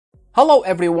Hello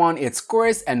everyone, it's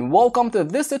Chris and welcome to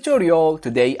this tutorial.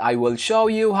 Today I will show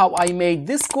you how I made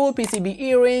this cool PCB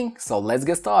earring, so let's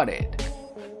get started.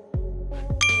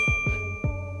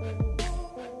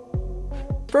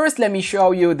 First, let me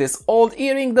show you this old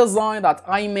earring design that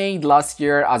I made last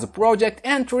year as a project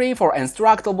entry for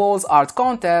Instructables art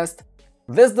contest.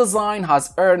 This design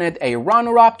has earned a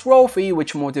runner-up trophy,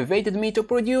 which motivated me to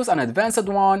produce an advanced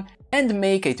one and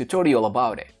make a tutorial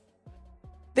about it.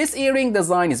 This earring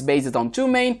design is based on two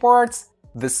main parts.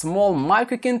 The small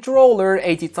microcontroller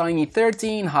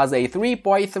Attiny13 has a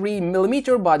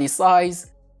 3.3mm body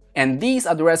size, and these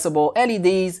addressable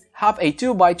LEDs have a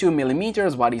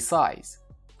 2x2mm body size.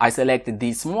 I selected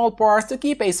these small parts to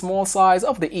keep a small size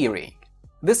of the earring.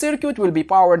 The circuit will be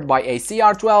powered by a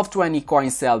CR1220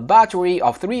 coin cell battery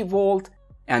of 3V,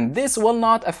 and this will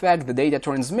not affect the data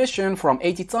transmission from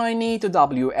Attiny to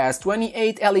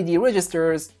WS28 LED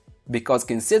registers, because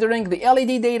considering the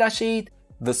LED datasheet,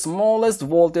 the smallest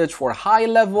voltage for high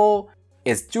level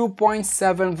is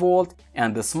 2.7V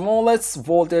and the smallest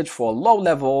voltage for low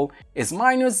level is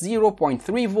minus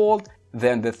 0.3V,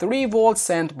 then the 3V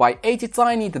sent by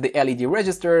Attiny to the LED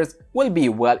registers will be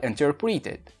well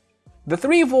interpreted. The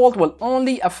 3V will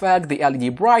only affect the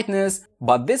LED brightness,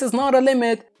 but this is not a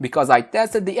limit because I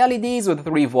tested the LEDs with a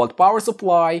 3V power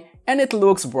supply and it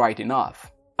looks bright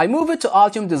enough. I moved to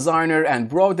Altium Designer and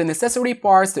brought the necessary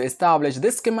parts to establish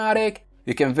this schematic.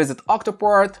 You can visit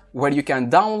Octopart, where you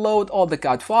can download all the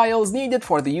CAD files needed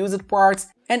for the used parts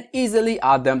and easily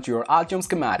add them to your Altium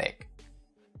schematic.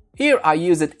 Here I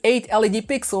used 8 LED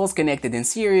pixels connected in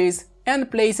series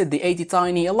and placed the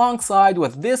Attiny alongside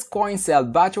with this coin cell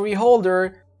battery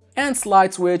holder and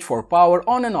slide switch for power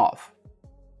on and off.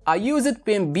 I used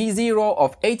pin B0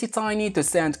 of Attiny to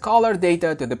send color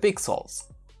data to the pixels.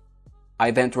 I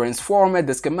then transformed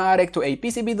the schematic to a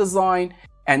PCB design,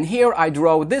 and here I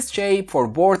draw this shape for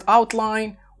board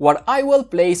outline where I will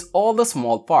place all the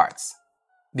small parts.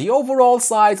 The overall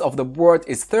size of the board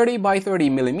is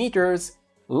 30x30mm,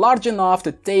 large enough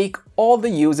to take all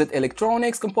the used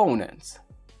electronics components.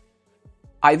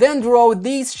 I then draw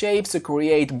these shapes to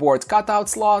create board cutout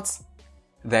slots.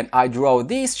 Then I draw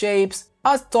these shapes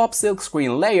as top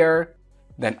silkscreen layer.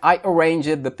 Then I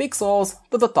arranged the pixels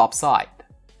to the top side.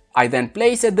 I then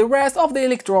placed the rest of the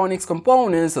electronics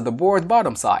components to the board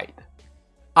bottom side.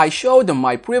 I showed in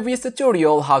my previous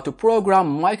tutorial how to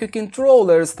program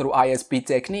microcontrollers through ISP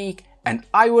technique, and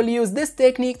I will use this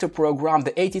technique to program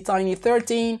the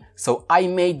Attiny13, so I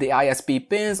made the ISP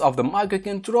pins of the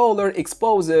microcontroller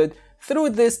exposed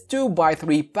through this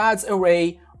 2x3 pads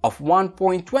array of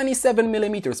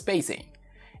 1.27mm spacing.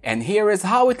 And here is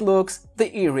how it looks,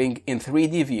 the earring in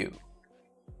 3D view.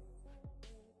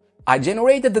 I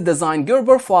generated the design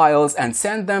GEREBR files and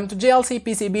sent them to JLC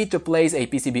PCB to place a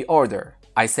PCB order.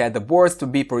 I set the boards to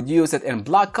be produced in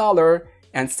black color,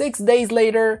 and 6 days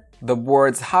later, the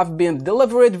boards have been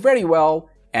delivered very well,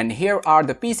 and here are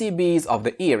the PCBs of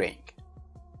the earring.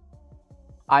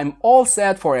 I'm all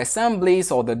set for assembly,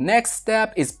 so the next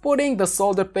step is putting the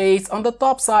solder paste on the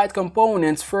top side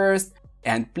components first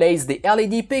and place the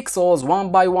LED pixels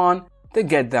one by one to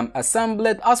get them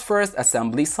assembled as first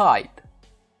assembly side.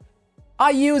 I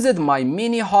used my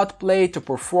mini hot plate to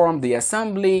perform the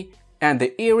assembly, and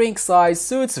the earring size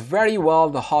suits very well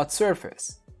the hot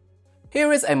surface.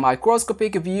 Here is a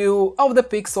microscopic view of the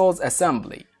pixels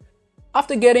assembly.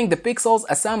 After getting the pixels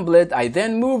assembled, I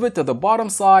then moved to the bottom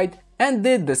side and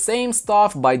did the same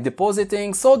stuff by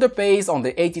depositing solder paste on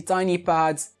the Attiny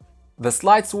pads, the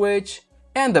slide switch,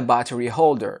 and the battery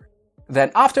holder.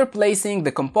 Then after placing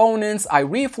the components, I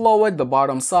reflowed the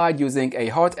bottom side using a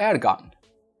hot air gun.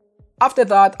 After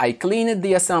that, I cleaned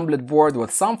the assembled board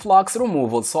with some flux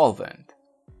removal solvent.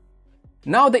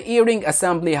 Now the earring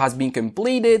assembly has been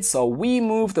completed, so we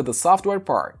move to the software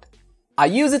part. I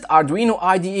used Arduino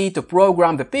IDE to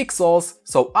program the pixels,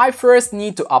 so I first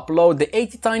need to upload the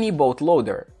Attiny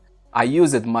bootloader. I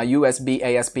used my USB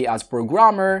ASP as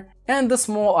programmer and the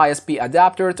small ISP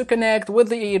adapter to connect with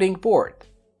the earring port.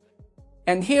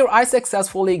 And here I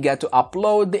successfully get to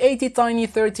upload the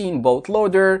Attiny13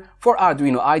 bootloader for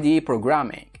Arduino IDE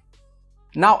programming.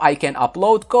 Now I can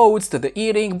upload codes to the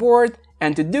earring board,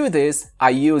 and to do this,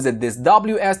 I used this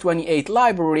WS28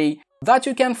 library that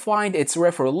you can find its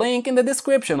refer link in the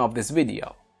description of this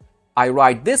video. I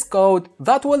write this code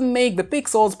that will make the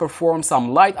pixels perform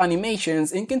some light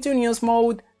animations in continuous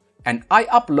mode, and I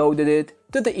uploaded it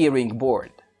to the earring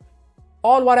board.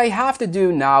 All what I have to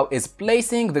do now is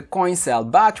placing the coin cell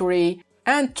battery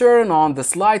and turn on the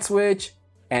slide switch,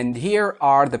 and here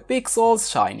are the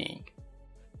pixels shining.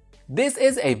 This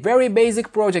is a very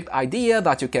basic project idea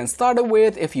that you can start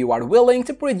with if you are willing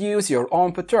to produce your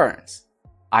own patterns.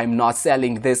 I'm not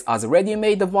selling this as a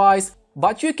ready-made device,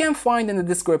 but you can find in the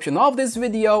description of this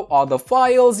video all the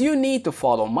files you need to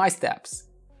follow my steps.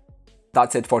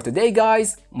 That's it for today,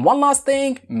 guys. One last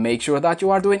thing, make sure that you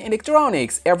are doing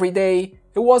electronics every day.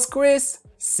 It was Chris.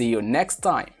 See you next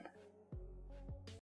time.